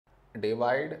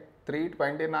divide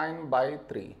 329 by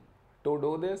 3. To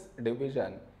do this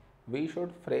division, we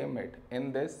should frame it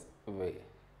in this way.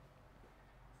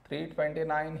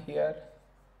 329 here,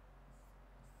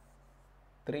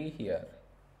 3 here.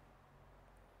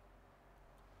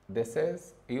 This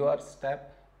is your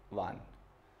step 1.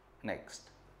 Next,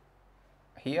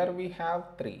 here we have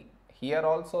 3, here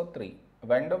also 3.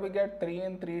 When do we get 3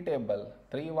 in 3 table?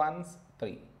 3 ones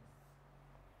 3.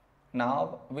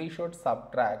 Now we should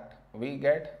subtract, we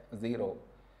get 0.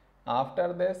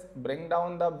 After this, bring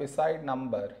down the beside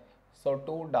number, so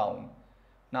 2 down.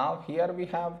 Now here we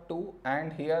have 2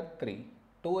 and here 3.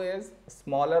 2 is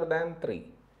smaller than 3.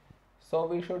 So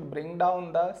we should bring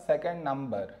down the second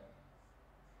number.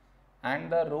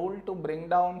 And the rule to bring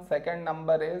down second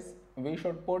number is we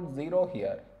should put 0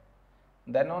 here.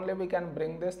 Then only we can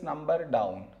bring this number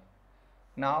down.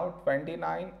 Now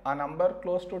 29, a number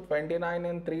close to 29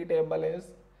 in 3 table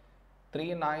is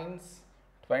 3 9s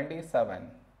 27.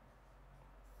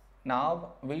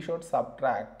 Now we should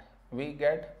subtract, we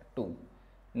get 2.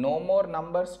 No more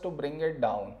numbers to bring it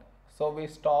down, so we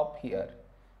stop here.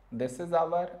 This is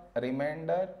our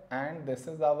remainder and this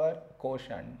is our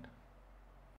quotient.